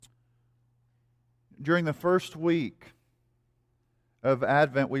During the first week of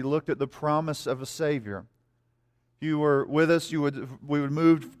Advent, we looked at the promise of a Savior. If you were with us, we would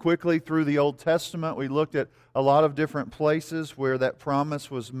move quickly through the Old Testament. We looked at a lot of different places where that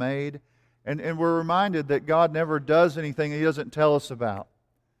promise was made. And we're reminded that God never does anything He doesn't tell us about.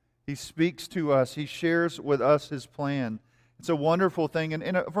 He speaks to us. He shares with us His plan. It's a wonderful thing.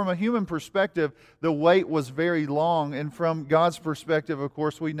 And from a human perspective, the wait was very long. And from God's perspective, of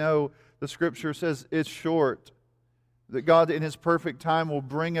course, we know the Scripture says it's short. That God in His perfect time will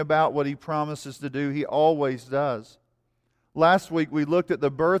bring about what He promises to do. He always does. Last week we looked at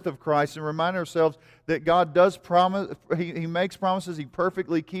the birth of Christ and reminded ourselves that God does promise. He makes promises. He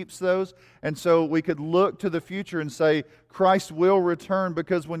perfectly keeps those. And so we could look to the future and say Christ will return,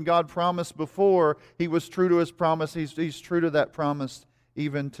 because when God promised before, He was true to His promise. He's true to that promise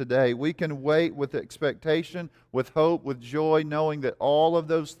even today. We can wait with expectation, with hope, with joy, knowing that all of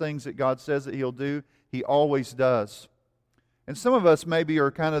those things that God says that He'll do, He always does. And some of us maybe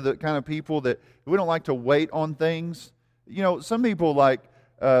are kind of people that we don't like to wait on things. You know, some people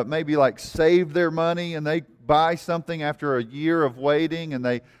maybe save their money and they buy something after a year of waiting, and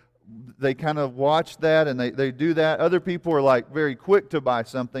they kind of watch that and they do that. Other people are very quick to buy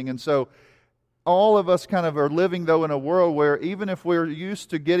something. And so all of us kind of are living, though, in a world where even if we're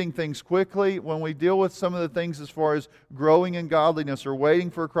used to getting things quickly, when we deal with some of the things as far as growing in godliness or waiting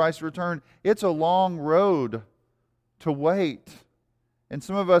for Christ's return, it's a long road to wait. And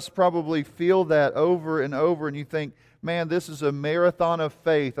some of us probably feel that over and over, and you think, man, this is a marathon of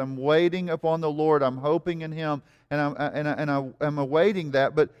faith. I'm waiting upon the Lord. I'm hoping in Him, and I'm awaiting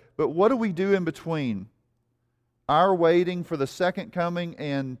that. But what do we do in between our waiting for the second coming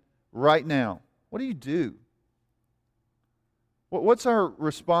and right now? What do you do? What's our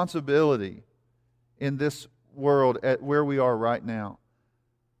responsibility in this world at where we are right now?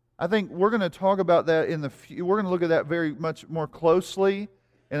 I think we're going to talk about that we're going to look at that very much more closely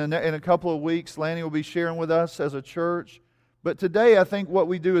in a couple of weeks. Lanny will be sharing with us as a church. But today I think what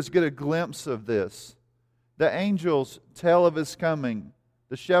we do is get a glimpse of this. The angels tell of His coming.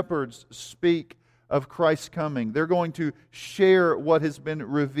 The shepherds speak of Christ's coming. They're going to share what has been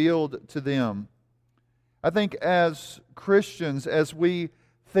revealed to them. I think as Christians, as we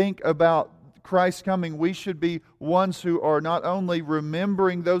think about Christ's coming, we should be ones who are not only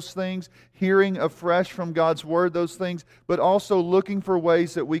remembering those things, hearing afresh from God's Word those things, but also looking for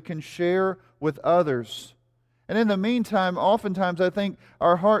ways that we can share with others. And in the meantime, oftentimes I think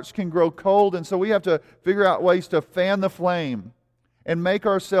our hearts can grow cold, and so we have to figure out ways to fan the flame and make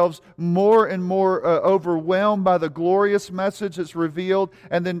ourselves more and more overwhelmed by the glorious message that's revealed,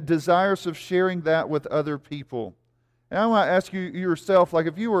 and then desirous of sharing that with other people. And I want to ask you yourself,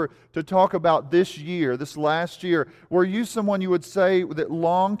 if you were to talk about this year, this last year, were you someone you would say that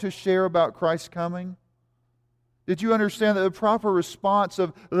longed to share about Christ's coming? Did you understand that the proper response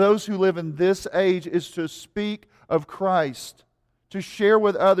of those who live in this age is to speak of Christ, to share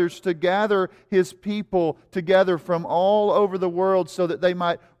with others, to gather His people together from all over the world so that they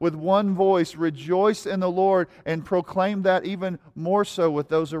might, with one voice, rejoice in the Lord and proclaim that even more so with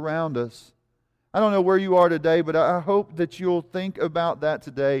those around us? I don't know where you are today, but I hope that you'll think about that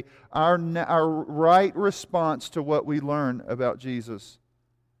today, our right response to what we learn about Jesus.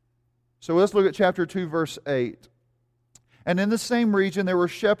 So let's look at chapter 2, verse 8. And in the same region there were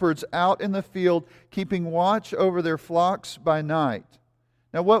shepherds out in the field, keeping watch over their flocks by night.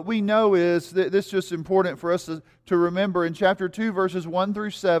 Now what we know is, that this is just important for us to remember, in chapter 2, verses 1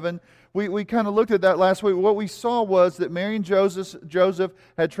 through 7, we kind of looked at that last week. What we saw was that Mary and Joseph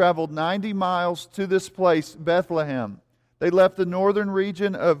had traveled 90 miles to this place, Bethlehem. They left the northern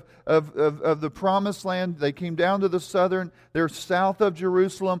region of the Promised Land. They came down to the southern. They're south of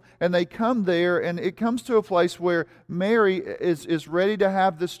Jerusalem. And they come there, and it comes to a place where Mary is ready to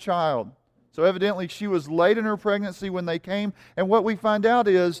have this child. So evidently she was late in her pregnancy when they came. And what we find out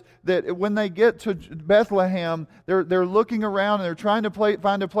is that when they get to Bethlehem, they're looking around and they're trying to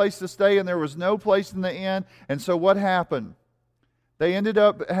find a place to stay, and there was no place in the inn. And so what happened? They ended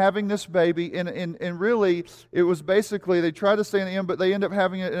up having this baby, and really it was basically, they tried to stay in the inn, but they ended up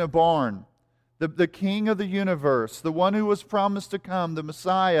having it in a barn. The King of the universe, the one who was promised to come, the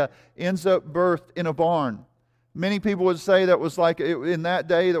Messiah, ends up birthed in a barn. Many people would say that was in that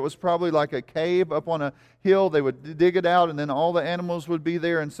day, that was probably like a cave up on a hill. They would dig it out, and then all the animals would be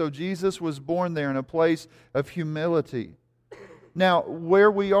there. And so Jesus was born there in a place of humility. Now,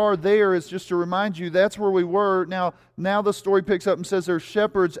 where we are there is just to remind you that's where we were. Now the story picks up and says there's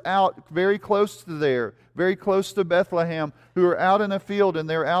shepherds out very close to there, very close to Bethlehem, who are out in a field, and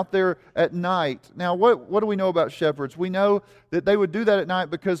they're out there at night. Now, what do we know about shepherds? We know that they would do that at night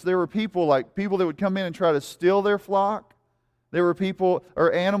because there were people that would come in and try to steal their flock. There were people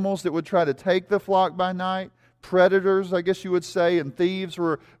or animals that would try to take the flock by night. Predators, I guess you would say, and thieves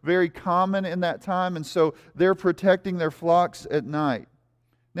were very common in that time, and so they're protecting their flocks at night.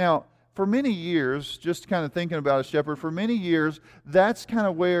 Now, for many years, just kind of thinking about a shepherd, for many years, that's kind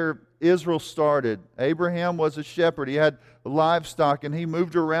of where Israel started. Abraham was a shepherd. He had livestock, and he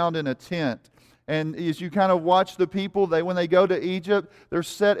moved around in a tent. And as you kind of watch the people, when they go to Egypt, they're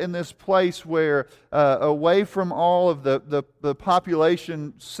set in this place where, away from all of the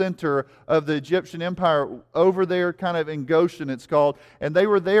population center of the Egyptian Empire, over there kind of in Goshen it's called, and they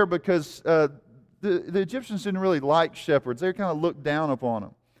were there because the Egyptians didn't really like shepherds. They kind of looked down upon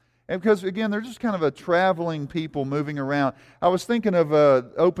them. And because, again, they're just kind of a traveling people moving around. I was thinking of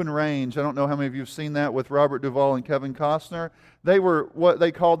Open Range. I don't know how many of you have seen that with Robert Duvall and Kevin Costner. They were, what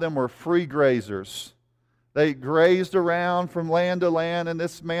they called them were free grazers. They grazed around from land to land, and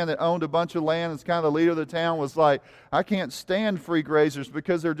this man that owned a bunch of land, as kind of the leader of the town, was like, I can't stand free grazers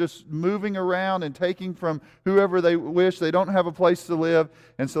because they're just moving around and taking from whoever they wish. They don't have a place to live,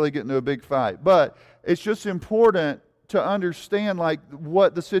 and so they get into a big fight. But it's just important to understand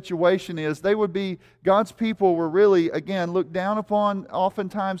what the situation is. God's people were really, again, looked down upon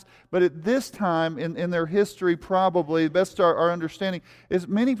oftentimes, but at this time in their history, probably, best our understanding, is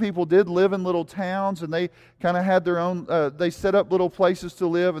many people did live in little towns, and they kind of had their own, they set up little places to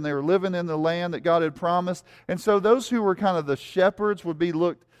live, and they were living in the land that God had promised. And so those who were kind of the shepherds would be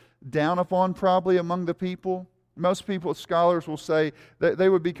looked down upon probably among the people. Most people, scholars will say, that they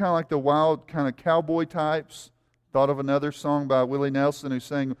would be kind of like the wild kind of cowboy types. Thought of another song by Willie Nelson who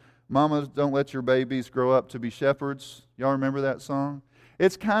sang, Mamas, don't let your babies grow up to be shepherds. Y'all remember that song?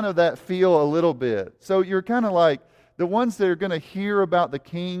 It's kind of that feel a little bit. So you're kind of like the ones that are going to hear about the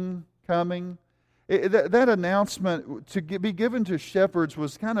king coming. That announcement to be given to shepherds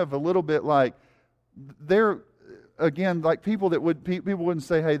was kind of a little bit like, they're, again, like people wouldn't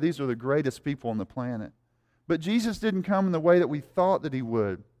say, hey, these are the greatest people on the planet. But Jesus didn't come in the way that we thought that He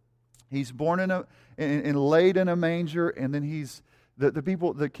would. He's born and laid in a manger, and then He's the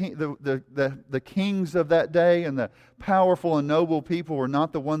people, the kings of that day, and the powerful and noble people were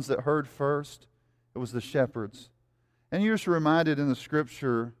not the ones that heard first. It was the shepherds. And you're just reminded in the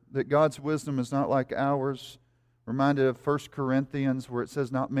Scripture that God's wisdom is not like ours. Reminded of 1 Corinthians, where it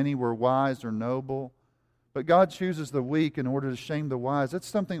says, "Not many were wise or noble." But God chooses the weak in order to shame the wise. That's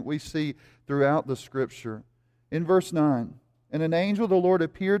something we see throughout the Scripture. In verse 9. And an angel of the Lord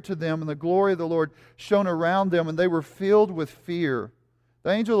appeared to them, and the glory of the Lord shone around them, and they were filled with fear. The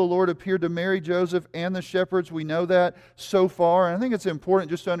angel of the Lord appeared to Mary, Joseph, and the shepherds. We know that so far. And I think it's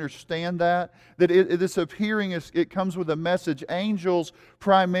important just to understand that this appearing, it comes with a message. Angels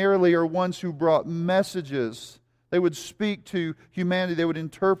primarily are ones who brought messages. They would speak to humanity. They would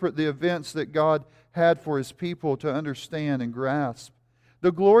interpret the events that God had for His people to understand and grasp.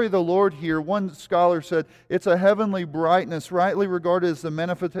 The glory of the Lord here, one scholar said, it's a heavenly brightness, rightly regarded as the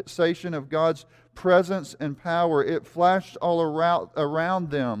manifestation of God's presence and power. It flashed all around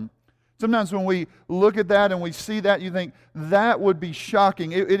them. Sometimes when we look at that and we see that, you think, that would be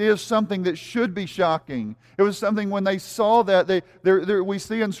shocking. It is something that should be shocking. It was something when they saw that, we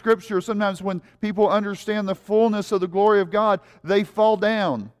see in Scripture, sometimes when people understand the fullness of the glory of God, they fall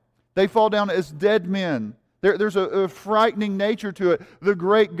down. They fall down as dead men. There's a frightening nature to it. The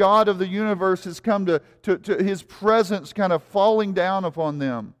great God of the universe has come to His presence kind of falling down upon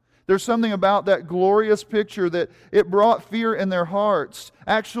them. There's something about that glorious picture that it brought fear in their hearts,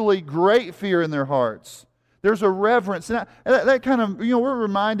 actually great fear in their hearts. There's a reverence. And that kind of, we're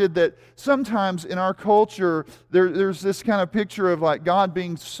reminded that sometimes in our culture, there's this kind of picture of like God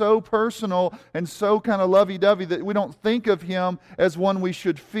being so personal and so kind of lovey-dovey that we don't think of Him as one we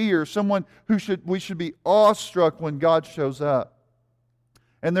should fear, someone we should be awestruck when God shows up.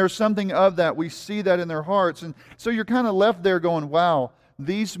 And there's something of that. We see that in their hearts. And so you're kind of left there going, wow,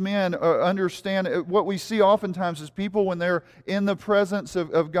 these men understand. What we see oftentimes is people, when they're in the presence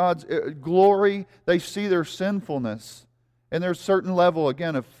of God's glory, they see their sinfulness. And there's a certain level,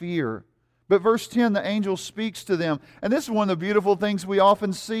 again, of fear. But verse 10, the angel speaks to them. And this is one of the beautiful things we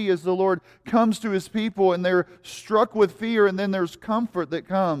often see as the Lord comes to His people, and they're struck with fear, and then there's comfort that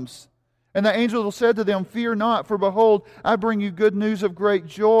comes. And the angel said to them, "Fear not, for behold, I bring you good news of great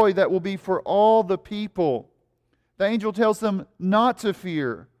joy that will be for all the people." The angel tells them not to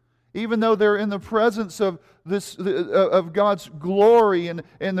fear. Even though they're in the presence of God's glory and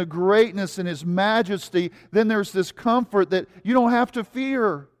the greatness and His majesty, then there's this comfort that you don't have to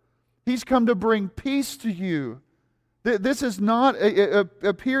fear. He's come to bring peace to you. This is not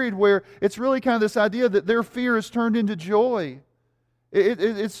a period where it's really kind of this idea that their fear is turned into joy.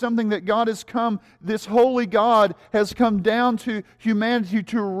 It's something that God has come, this holy God has come down to humanity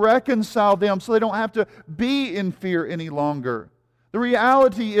to reconcile them so they don't have to be in fear any longer. The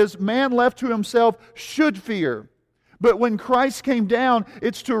reality is man left to himself should fear. But when Christ came down,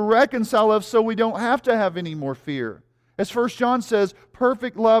 it's to reconcile us so we don't have to have any more fear. As 1 John says,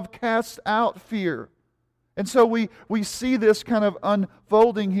 perfect love casts out fear. And so we see this kind of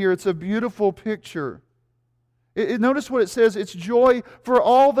unfolding here. It's a beautiful picture. Notice what it says. It's joy for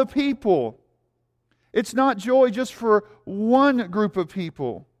all the people. It's not joy just for one group of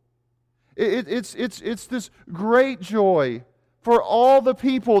people. It's this great joy for all the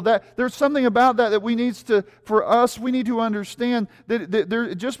people. That there's something about that we need to understand that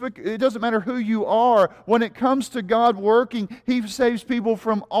it doesn't matter who you are. When it comes to God working, He saves people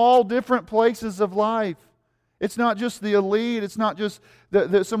from all different places of life. It's not just the elite. It's not just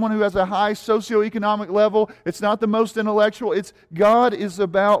someone who has a high socioeconomic level. It's not the most intellectual. God is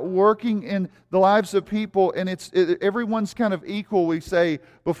about working in the lives of people, and everyone's kind of equal, we say,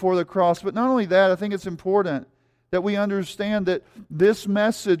 before the cross. But not only that, I think it's important that we understand that this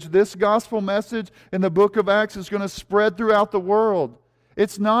message, this gospel message in the book of Acts is going to spread throughout the world.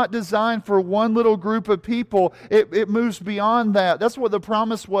 It's not designed for one little group of people. It moves beyond that. That's what the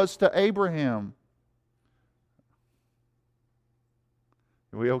promise was to Abraham.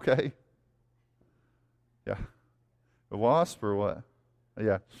 Are we okay? Yeah. A wasp or what?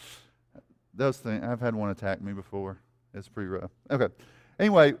 Yeah. Those things, I've had one attack me before. It's pretty rough. Okay.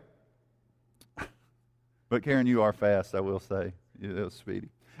 Anyway, but Karen, you are fast, I will say. It was speedy.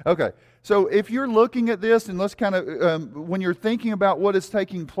 Okay. So if you're looking at this, and let's kind of, when you're thinking about what is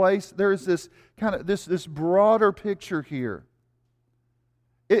taking place, there's this kind of, this broader picture here.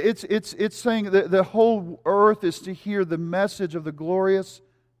 It's saying that the whole earth is to hear the message of the glorious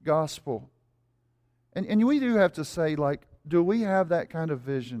gospel. And we do have to say, like, do we have that kind of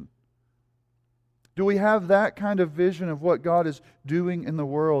vision? Do we have that kind of vision of what God is doing in the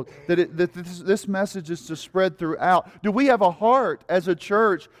world? That this message is to spread throughout? Do we have a heart as a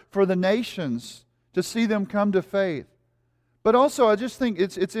church for the nations to see them come to faith? But also, I just think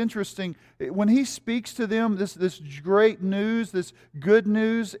it's interesting, when He speaks to them, this great news, this good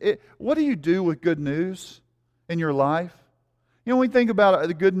news, what do you do with good news in your life? You know, when we think about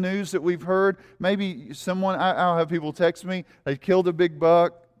the good news that we've heard, maybe I'll have people text me, they killed a big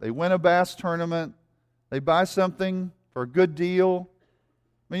buck, they win a bass tournament, they buy something for a good deal.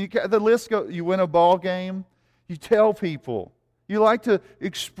 I mean, the list goes, you win a ball game, you tell people. You like to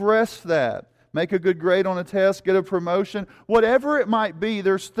express that. Make a good grade on a test, get a promotion, whatever it might be,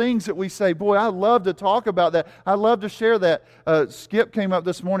 there's things that we say, boy, I love to talk about that. I love to share that. Skip came up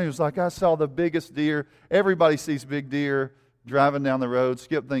this morning, he was like, I saw the biggest deer. Everybody sees big deer driving down the road.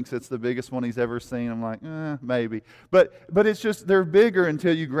 Skip thinks it's the biggest one he's ever seen. I'm like, maybe. But it's just, they're bigger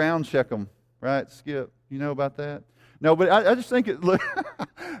until you ground check them. Right, Skip? You know about that? No, but I just think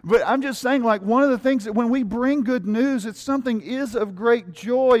but I'm just saying, like, one of the things that when we bring good news, it's something is of great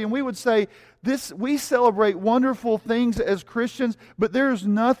joy. And we would say, we celebrate wonderful things as Christians, but there's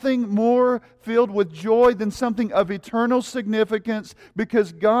nothing more filled with joy than something of eternal significance,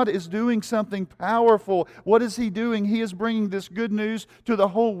 because God is doing something powerful. What is He doing? He is bringing this good news to the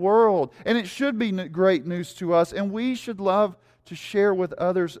whole world. And it should be great news to us, and we should love to share with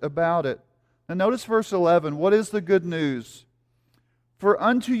others about it. Now notice verse 11. What is the good news? For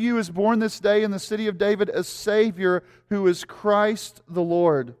unto you is born this day in the city of David a Savior, who is Christ the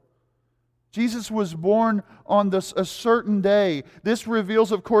Lord. Jesus was born on a certain day. This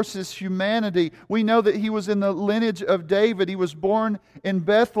reveals, of course, His humanity. We know that He was in the lineage of David. He was born in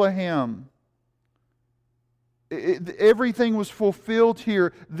Bethlehem. Everything was fulfilled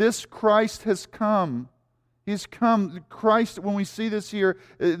here. This Christ has come. He's come. Christ, when we see this here,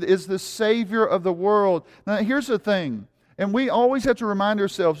 is the Savior of the world. Now, here's the thing, and we always have to remind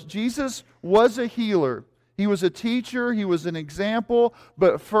ourselves, Jesus was a healer. He was a teacher. He was an example.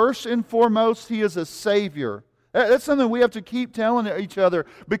 But first and foremost, He is a Savior. That's something we have to keep telling each other,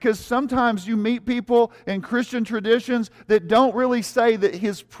 because sometimes you meet people in Christian traditions that don't really say that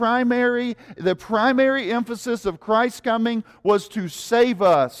the primary emphasis of Christ's coming was to save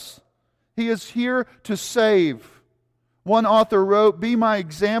us. He is here to save. One author wrote, "Be my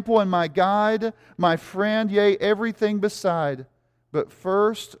example and my guide, my friend, yea, everything beside. But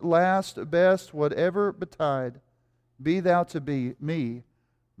first, last, best, whatever betide, be thou to be me,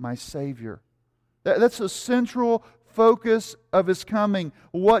 my Savior. That's a central focus of His coming.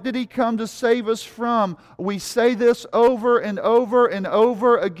 What did He come to save us from? We say this over and over and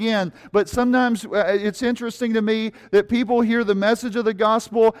over again, but sometimes it's interesting to me that people hear the message of the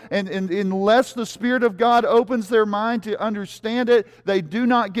gospel, and unless the Spirit of God opens their mind to understand it, they do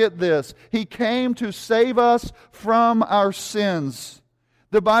not get this. He came to save us from our sins.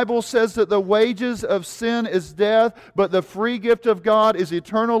 The Bible says that the wages of sin is death, but the free gift of God is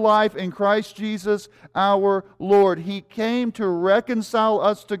eternal life in Christ Jesus our Lord. He came to reconcile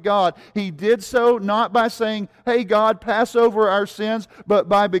us to God. He did so not by saying, "Hey God, pass over our sins," but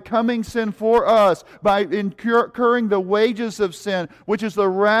by becoming sin for us, by incurring the wages of sin, which is the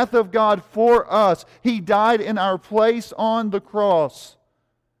wrath of God for us. He died in our place on the cross.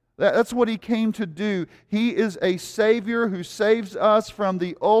 That's what He came to do. He is a Savior who saves us from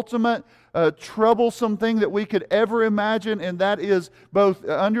the ultimate troublesome thing that we could ever imagine, and that is both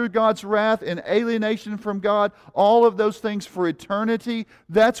under God's wrath and alienation from God, all of those things for eternity.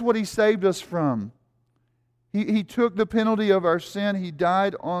 That's what He saved us from. He took the penalty of our sin. He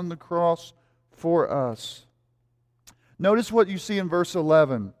died on the cross for us. Notice what you see in verse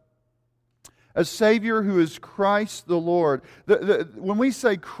 11. A Savior who is Christ the Lord. When we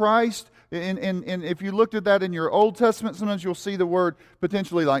say Christ, and if you looked at that in your Old Testament, sometimes you'll see the word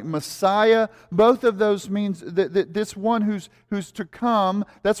potentially like Messiah. Both of those means that this one who's to come,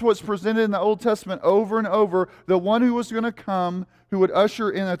 that's what's presented in the Old Testament over and over. The one who was going to come, who would usher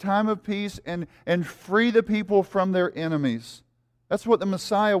in a time of peace and free the people from their enemies. That's what the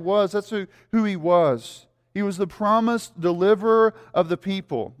Messiah was. That's who He was. He was the promised deliverer of the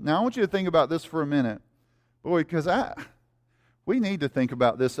people. Now, I want you to think about this for a minute. Boy, because we need to think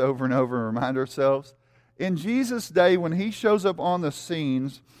about this over and over and remind ourselves. In Jesus' day, when He shows up on the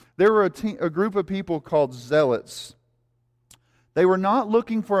scenes, there were a group of people called zealots. They were not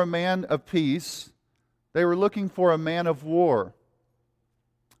looking for a man of peace. They were looking for a man of war.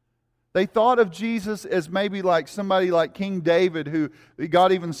 They thought of Jesus as maybe like somebody like King David, who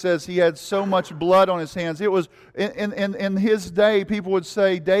God even says he had so much blood on his hands. It was in his day, people would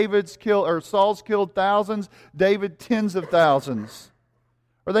say Saul's killed thousands, David tens of thousands.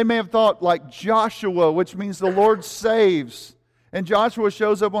 Or they may have thought like Joshua, which means the Lord saves. And Joshua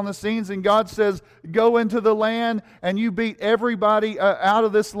shows up on the scenes and God says, "Go into the land and you beat everybody out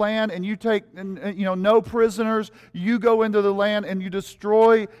of this land, and you take no prisoners. You go into the land and you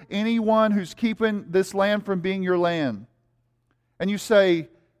destroy anyone who's keeping this land from being your land." And you say,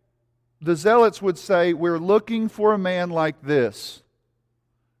 the zealots would say, "We're looking for a man like this,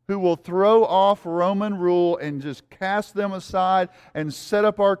 who will throw off Roman rule and just cast them aside and set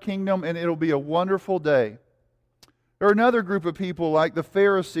up our kingdom, and it'll be a wonderful day." There are another group of people like the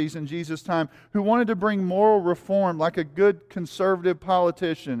Pharisees in Jesus' time who wanted to bring moral reform like a good conservative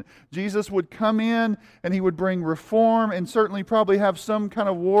politician. Jesus would come in and He would bring reform and certainly probably have some kind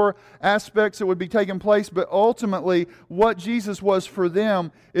of war aspects that would be taking place. But ultimately, what Jesus was for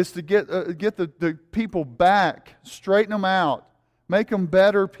them is to get the people back, straighten them out, make them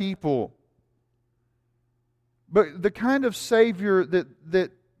better people. But the kind of Savior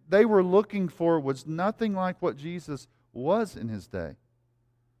that they were looking for was nothing like what Jesus was in His day.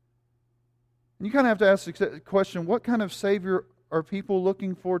 And you kind of have to ask the question, what kind of Savior are people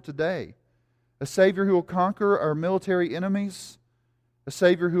looking for today? A Savior who will conquer our military enemies? A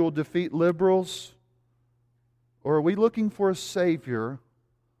Savior who will defeat liberals? Or are we looking for a Savior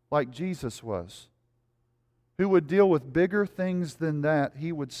like Jesus was, who would deal with bigger things than that?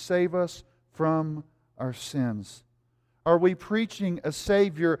 He would save us from our sins. Are we preaching a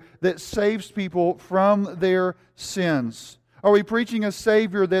Savior that saves people from their sins? Are we preaching a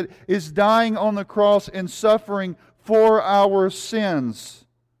Savior that is dying on the cross and suffering for our sins?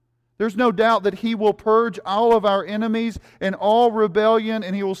 There's no doubt that He will purge all of our enemies and all rebellion,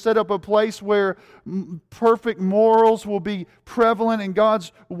 and He will set up a place where perfect morals will be prevalent and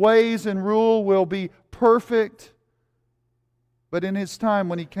God's ways and rule will be perfect. But in His time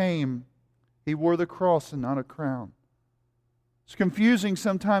when He came, He wore the cross and not a crown. It's confusing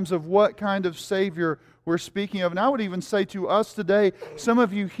sometimes of what kind of Savior we're speaking of. And I would even say to us today, some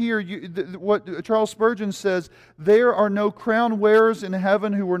of you hear what Charles Spurgeon says, "There are no crown wearers in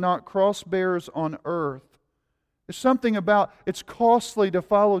heaven who were not cross bearers on earth." There's something about it's costly to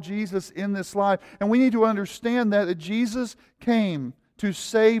follow Jesus in this life. And we need to understand that Jesus came to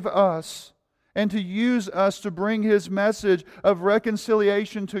save us and to use us to bring His message of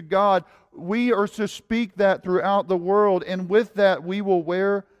reconciliation to God. We are to speak that throughout the world, and with that we will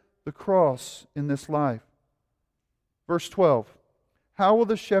wear the cross in this life. Verse 12. How will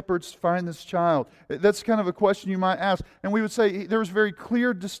the shepherds find this child? That's kind of a question you might ask. And we would say there's very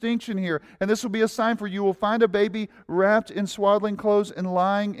clear distinction here. And this will be a sign for you. Will find a baby wrapped in swaddling clothes and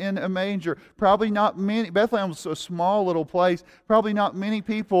lying in a manger. Probably not many. Bethlehem was a small little place. Probably not many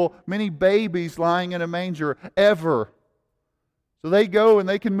people, many babies lying in a manger ever. So they go and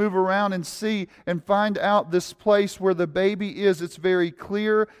they can move around and see and find out this place where the baby is. It's a very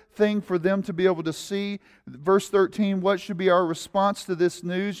clear thing for them to be able to see. Verse 13, what should be our response to this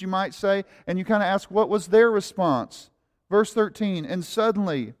news, you might say? And you kind of ask, what was their response? Verse 13, and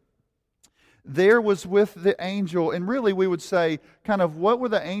suddenly there was with the angel, and really we would say, kind of what were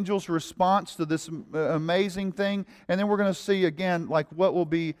the angel's response to this amazing thing? And then we're going to see again, like what will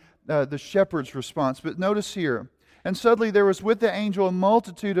be the shepherd's response. But notice here, and suddenly there was with the angel a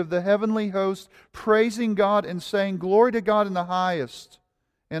multitude of the heavenly host, praising God and saying, Glory to God in the highest,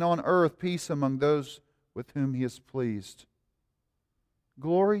 and on earth peace among those with whom He is pleased.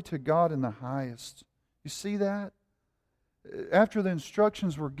 Glory to God in the highest. You see that? After the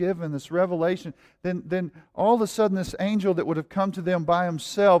instructions were given, this revelation, then all of a sudden this angel that would have come to them by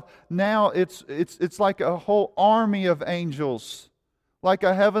himself, now it's like a whole army of angels, like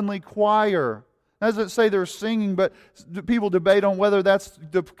a heavenly choir. Doesn't say they're singing, but people debate on whether that's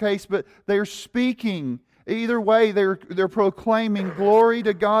the case, but they're speaking. Either way, they're proclaiming glory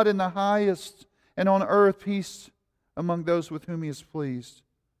to God in the highest, and on earth peace among those with whom He is pleased.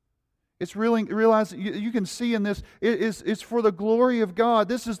 It's really realizing you can see in this, it's for the glory of God.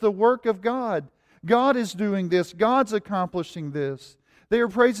 This is the work of God. God is doing this. God's accomplishing this. They are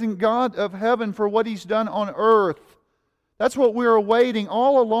praising God of heaven for what He's done on earth. That's what we're awaiting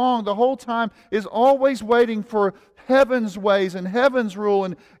all along, the whole time, is always waiting for heaven's ways and heaven's rule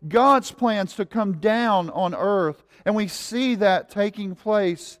and God's plans to come down on earth. And we see that taking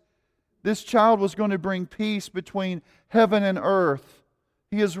place. This child was going to bring peace between heaven and earth.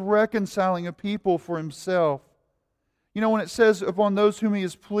 He is reconciling a people for Himself. You know, when it says upon those whom He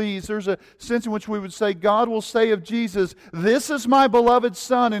is pleased, there's a sense in which we would say, God will say of Jesus, This is my beloved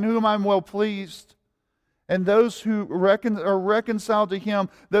Son in whom I'm well pleased. And those who are reconciled to Him,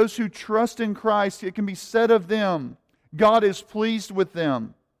 those who trust in Christ, it can be said of them, God is pleased with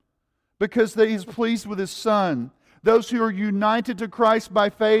them because He is pleased with His Son. Those who are united to Christ by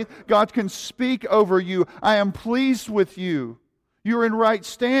faith, God can speak over you. I am pleased with you. You're in right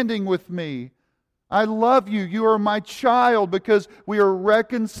standing with me. I love you. You are my child because we are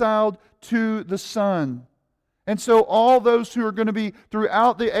reconciled to the Son. And so all those who are going to be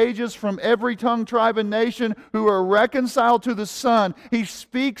throughout the ages from every tongue, tribe, and nation who are reconciled to the Son, He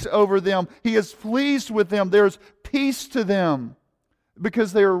speaks over them. He is pleased with them. There's peace to them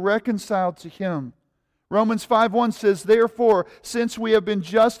because they are reconciled to Him. Romans 5:1 says, Therefore, since we have been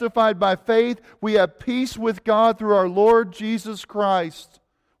justified by faith, we have peace with God through our Lord Jesus Christ.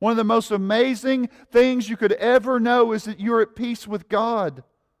 One of the most amazing things you could ever know is that you're at peace with God.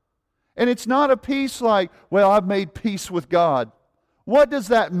 And it's not a peace like, well, I've made peace with God. What does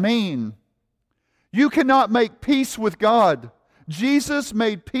that mean? You cannot make peace with God. Jesus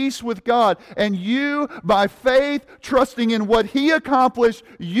made peace with God. And you, by faith, trusting in what He accomplished,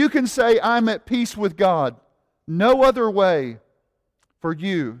 you can say, I'm at peace with God. No other way for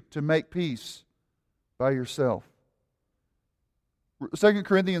you to make peace by yourself. 2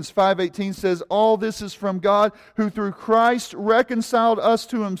 Corinthians 5:18 says, All this is from God, who through Christ reconciled us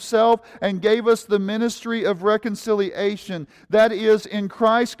to Himself and gave us the ministry of reconciliation. That is, in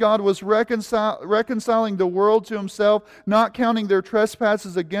Christ God was reconciling the world to Himself, not counting their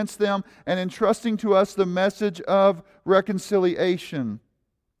trespasses against them, and entrusting to us the message of reconciliation.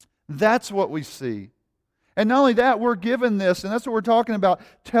 That's what we see. And not only that, we're given this, and that's what we're talking about,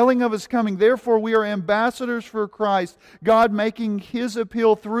 telling of His coming. Therefore, we are ambassadors for Christ, God making His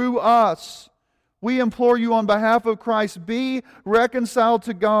appeal through us. We implore you on behalf of Christ, be reconciled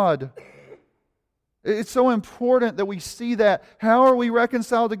to God. It's so important that we see that. How are we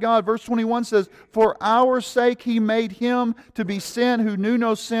reconciled to God? Verse 21 says, For our sake He made Him to be sin who knew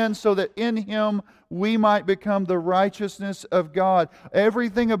no sin, so that in Him we might become the righteousness of God.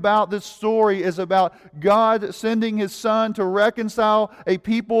 Everything about this story is about God sending His Son to reconcile a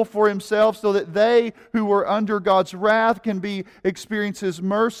people for Himself so that they who were under God's wrath can experience His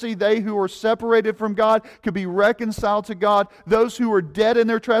mercy. They who were separated from God can be reconciled to God. Those who were dead in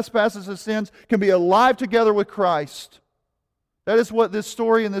their trespasses and sins can be alive together with Christ. That is what this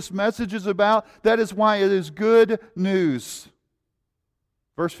story and this message is about. That is why it is good news.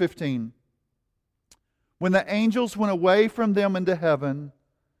 Verse 15. When the angels went away from them into heaven,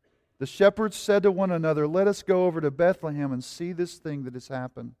 the shepherds said to one another, Let us go over to Bethlehem and see this thing that has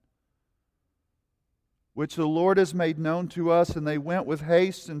happened, which the Lord has made known to us. And they went with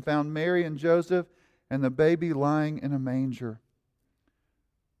haste and found Mary and Joseph and the baby lying in a manger.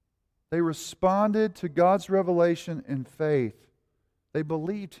 They responded to God's revelation in faith. They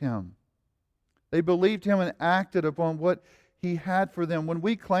believed Him. They believed Him and acted upon what He had for them. When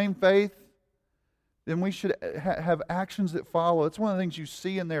we claim faith, then we should have actions that follow. It's one of the things you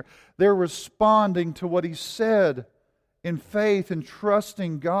see in there. They're responding to what He said in faith and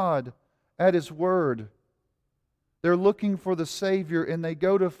trusting God at His Word. They're looking for the Savior, and they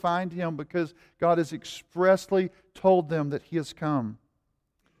go to find Him because God has expressly told them that He has come.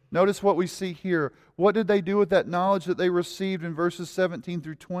 Notice what we see here. What did they do with that knowledge that they received in verses 17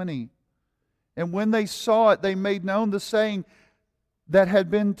 through 20? And when they saw it, they made known the saying that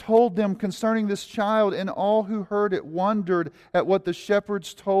had been told them concerning this child, and all who heard it wondered at what the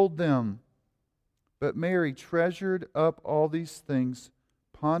shepherds told them. But Mary treasured up all these things,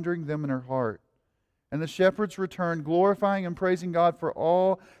 pondering them in her heart. And the shepherds returned, glorifying and praising God for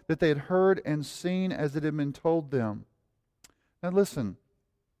all that they had heard and seen as it had been told them. Now listen,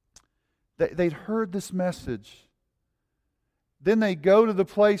 they'd heard this message. Then they go to the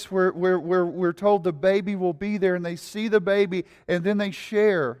place where we're told the baby will be there, and they see the baby, and then they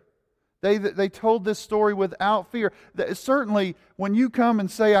share. They told this story without fear. Certainly, when you come and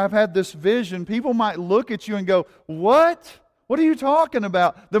say, I've had this vision, people might look at you and go, what? What are you talking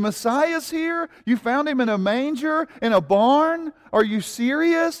about? The Messiah's here? You found Him in a manger, in a barn? Are you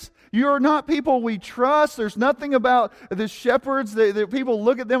serious? You are not people we trust. There's nothing about the shepherds that people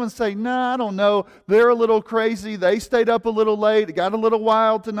look at them and say, nah, I don't know. They're a little crazy. They stayed up a little late. It got a little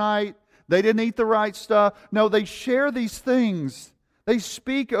wild tonight. They didn't eat the right stuff. No, they share these things. They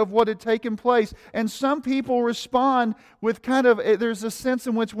speak of what had taken place. And some people respond with kind of, there's a sense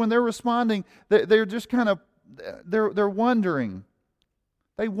in which when they're responding, they're just kind of, they're wondering.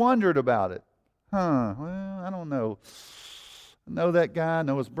 They wondered about it. Well, I don't know. I know that guy, I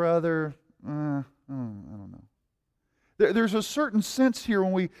know his brother. I don't know. There's a certain sense here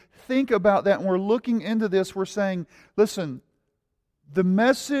when we think about that and we're looking into this, we're saying, listen, the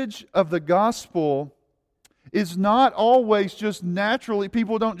message of the gospel is not always just naturally,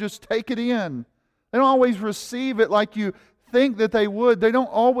 people don't just take it in. They don't always receive it like you think that they would. They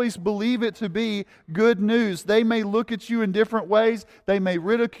don't always believe it to be good news. They may look at you in different ways. They may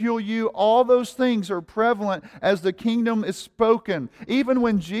ridicule you. All those things are prevalent as the kingdom is spoken. Even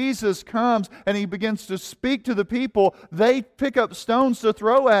when Jesus comes and He begins to speak to the people, they pick up stones to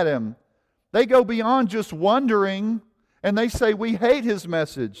throw at Him. They go beyond just wondering, and they say, we hate His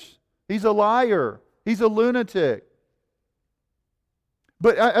message. He's a liar. He's a lunatic.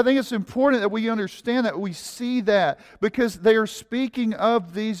 But I think it's important that we understand that, we see that, because they are speaking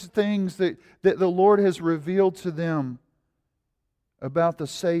of these things that the Lord has revealed to them about the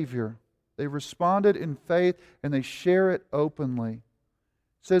Savior. They responded in faith and they share it openly. It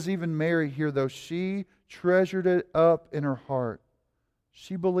says even Mary here, though, she treasured it up in her heart.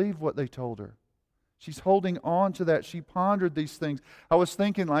 She believed what they told her. She's holding on to that. She pondered these things. I was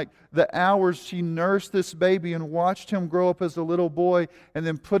thinking like the hours she nursed this baby and watched him grow up as a little boy and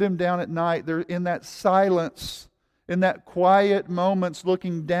then put him down at night. They're in that silence, in that quiet moments,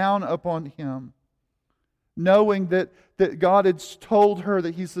 looking down upon him, knowing that God had told her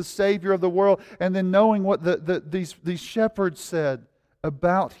that He's the Savior of the world, and then knowing what these shepherds said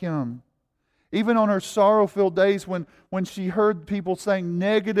about Him. Even on her sorrow-filled days when she heard people saying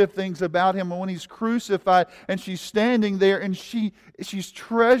negative things about Him, and when He's crucified, and she's standing there and she's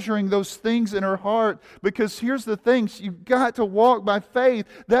treasuring those things in her heart. Because here's the thing, you've got to walk by faith.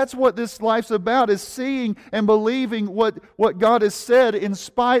 That's what this life's about, is seeing and believing what God has said in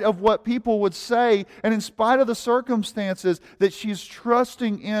spite of what people would say and in spite of the circumstances, that she's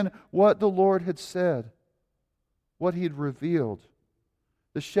trusting in what the Lord had said, what He had revealed.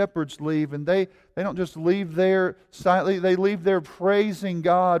 The shepherds leave, and they don't just leave there silently. They leave there praising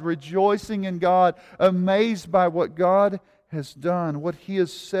God, rejoicing in God, amazed by what God has done, what He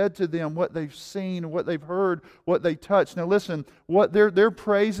has said to them, what they've seen, what they've heard, what they touched. Now listen, what they're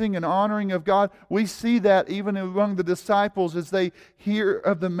praising and honoring of God, we see that even among the disciples as they hear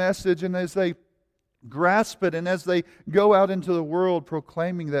of the message and as they grasp it and as they go out into the world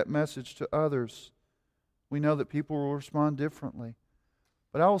proclaiming that message to others. We know that people will respond differently.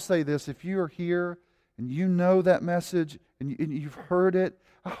 But I will say this, if you are here and you know that message and you've heard it,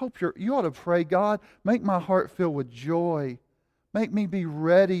 I hope you ought to pray, God, make my heart fill with joy. Make me be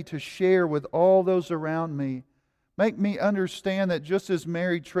ready to share with all those around me. Make me understand that just as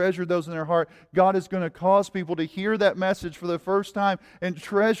Mary treasured those in her heart, God is going to cause people to hear that message for the first time and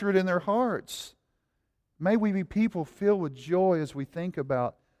treasure it in their hearts. May we be people filled with joy as we think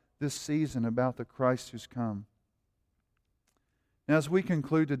about this season about the Christ who's come. Now, as we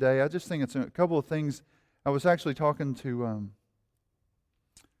conclude today, I just think it's a couple of things. I was actually talking to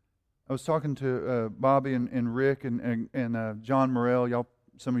Bobby and Rick and John Morrell.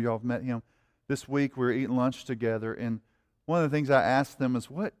 Some of y'all have met him. This week we were eating lunch together, and one of the things I asked them is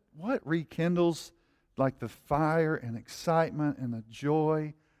what rekindles like the fire and excitement and the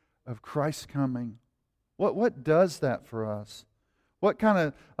joy of Christ's coming? What does that for us? What kind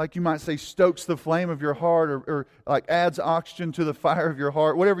of, like you might say, stokes the flame of your heart or like adds oxygen to the fire of your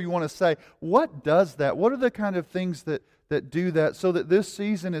heart, whatever you want to say. What does that? What are the kind of things that do that so that this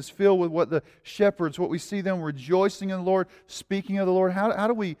season is filled with what the shepherds, what we see them rejoicing in the Lord, speaking of the Lord? How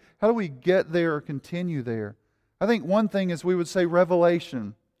do we get there or continue there? I think one thing is we would say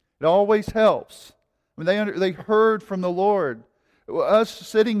revelation. It always helps. I mean, they heard from the Lord. Us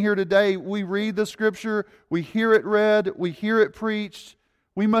sitting here today, we read the Scripture, we hear it read, we hear it preached.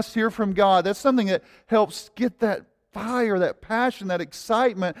 We must hear from God. That's something that helps get that fire, that passion, that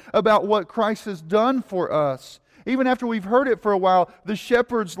excitement about what Christ has done for us. Even after we've heard it for a while, the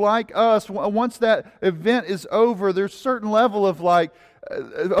shepherds like us, once that event is over, there's a certain level of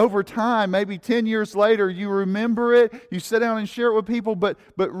over time, maybe 10 years later, you remember it, you sit down and share it with people, but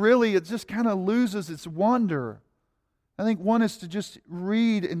really it just kind of loses its wonder. I think one is to just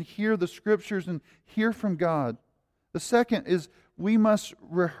read and hear the Scriptures and hear from God. The second is we must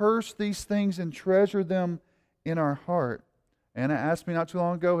rehearse these things and treasure them in our heart. Anna asked me not too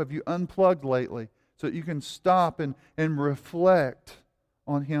long ago, have you unplugged lately? So that you can stop and reflect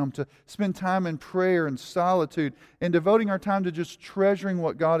on Him, to spend time in prayer and solitude and devoting our time to just treasuring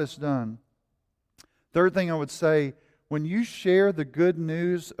what God has done. Third thing I would say, when you share the good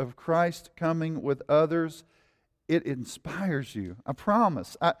news of Christ coming with others, it inspires you. I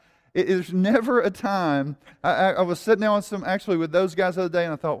promise. There's never a time. I was sitting down with those guys the other day,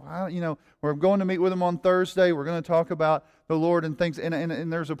 and I thought, well, we're going to meet with them on Thursday. We're going to talk about the Lord and things.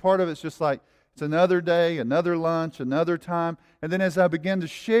 And there's a part of it's just like, it's another day, another lunch, another time. And then as I begin to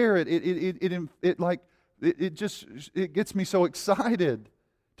share it, it gets me so excited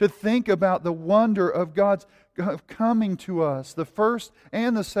to think about the wonder of God's coming to us, the first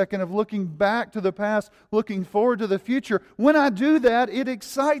and the second, of looking back to the past, looking forward to the future. When I do that, it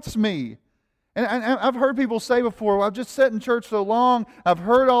excites me. And I've heard people say before, well, I've just sat in church so long, I've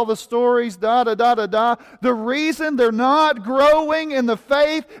heard all the stories, da-da-da-da-da. The reason they're not growing in the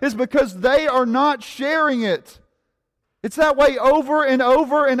faith is because they are not sharing it. It's that way over and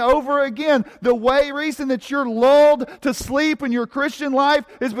over and over again. The reason that you're lulled to sleep in your Christian life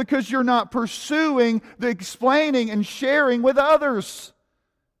is because you're not pursuing the explaining and sharing with others.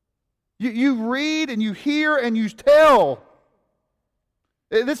 You read and you hear and you tell.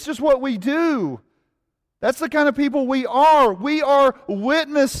 That's just what we do. That's the kind of people we are. We are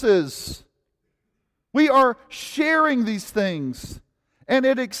witnesses. We are sharing these things. And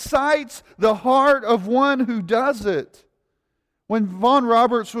it excites the heart of one who does it. When Vaughn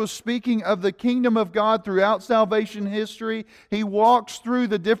Roberts was speaking of the kingdom of God throughout salvation history, he walks through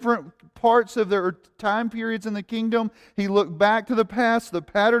the different parts of their time periods in the kingdom. He looked back to the past, the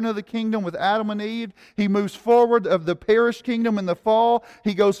pattern of the kingdom with Adam and Eve. He moves forward of the perished kingdom in the fall.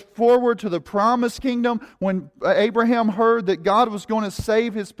 He goes forward to the promised kingdom when Abraham heard that God was going to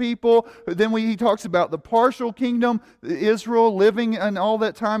save His people. Then he talks about the partial kingdom, Israel living in all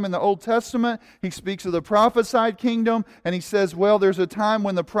that time in the Old Testament. He speaks of the prophesied kingdom, and he says, well, there's a time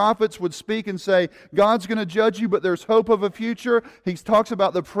when the prophets would speak and say, God's going to judge you, but there's hope of a future. He talks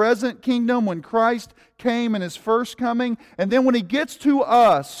about the present kingdom when Christ came in His first coming. And then when He gets to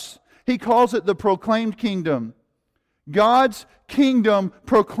us, He calls it the proclaimed kingdom. God's kingdom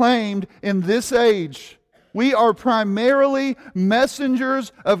proclaimed in this age. We are primarily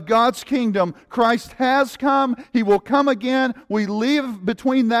messengers of God's kingdom. Christ has come. He will come again. We live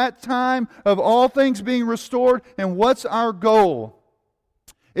between that time of all things being restored. And what's our goal?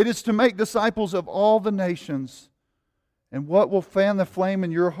 It is to make disciples of all the nations. And what will fan the flame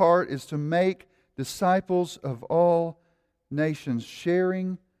in your heart is to make disciples of all nations,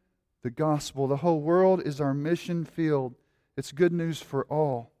 sharing the gospel. The whole world is our mission field. It's good news for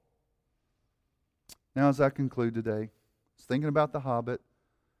all. Now, as I conclude today, I was thinking about The Hobbit.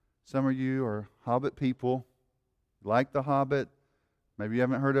 Some of you are Hobbit people. You like The Hobbit. Maybe you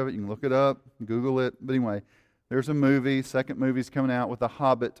haven't heard of it. You can look it up, Google it. But anyway, there's a movie. Second movie's coming out with the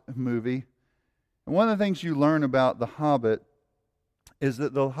Hobbit movie. And one of the things you learn about the Hobbit is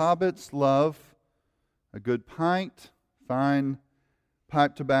that the hobbits love a good pint, fine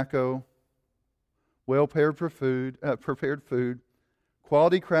pipe tobacco, well-prepared food,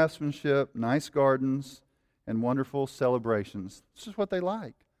 quality craftsmanship, nice gardens, and wonderful celebrations. This is what they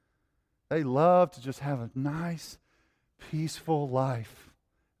like. They love to just have a nice, peaceful life.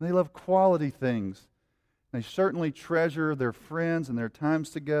 And they love quality things. They certainly treasure their friends and their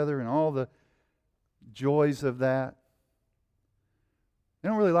times together and all the joys of that. They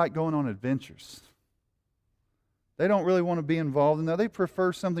don't really like going on adventures. They don't really want to be involved in that. They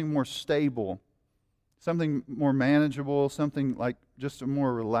prefer something more stable, something more manageable, something like just a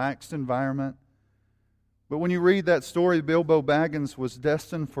more relaxed environment. But when you read that story, Bilbo Baggins was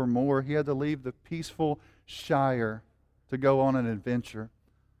destined for more. He had to leave the peaceful Shire to go on an adventure.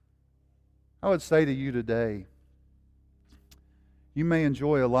 I would say to you today, you may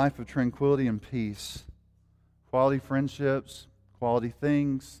enjoy a life of tranquility and peace, quality friendships, quality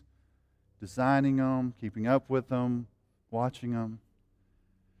things, designing them, keeping up with them, watching them.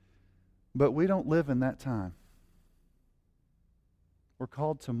 But we don't live in that time. We're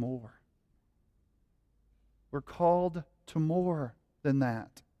called to more. We're called to more than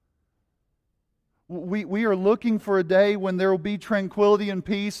that. We are looking for a day when there will be tranquility and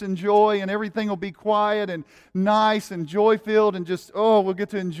peace and joy and everything will be quiet and nice and joy-filled and just, we'll get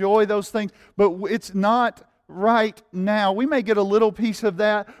to enjoy those things. But it's not right now. We may get a little piece of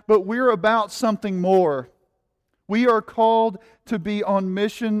that, but we're about something more. We are called to be on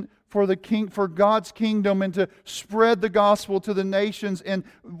mission for God's kingdom and to spread the gospel to the nations. And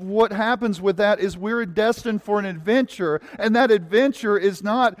what happens with that is we're destined for an adventure. And that adventure is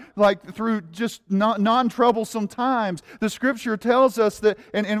not like through just non-troublesome times. The Scripture tells us that,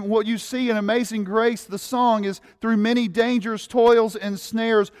 and what you see in Amazing Grace, the song, is through many dangers, toils, and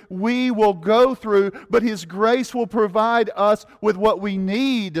snares we will go through, but His grace will provide us with what we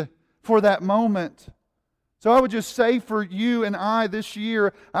need for that moment. So I would just say for you and I this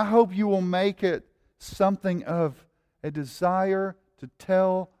year, I hope you will make it something of a desire to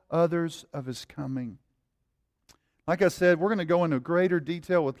tell others of His coming. Like I said, we're going to go into greater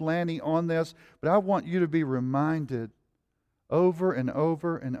detail with Lanny on this, but I want you to be reminded over and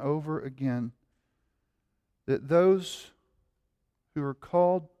over and over again that those who are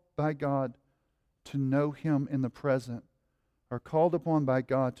called by God to know Him in the present are called upon by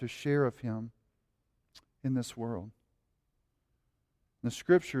God to share of Him in this world. The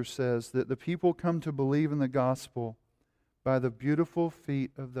Scripture says that the people come to believe in the gospel by the beautiful feet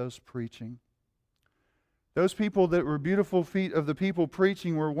of those preaching. Those people that were beautiful feet of the people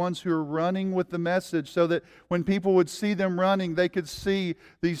preaching were ones who were running with the message, so that when people would see them running, they could see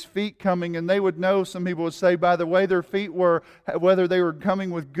these feet coming, and they would know, some people would say, by the way their feet were, whether they were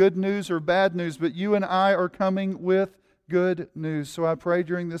coming with good news or bad news. But you and I are coming with good news. So I pray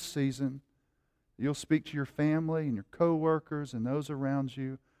during this season you'll speak to your family and your co-workers and those around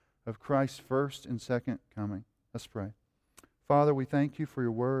you of Christ's first and second coming. Let's pray. Father, we thank You for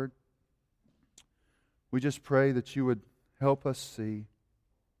Your word. We just pray that You would help us see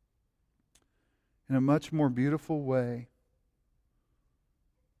in a much more beautiful way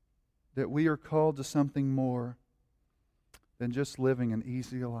that we are called to something more than just living an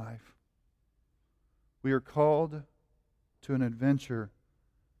easy life. We are called to an adventure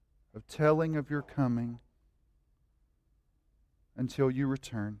of telling of Your coming until You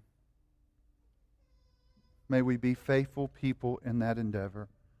return. May we be faithful people in that endeavor.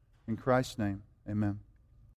 In Christ's name, amen.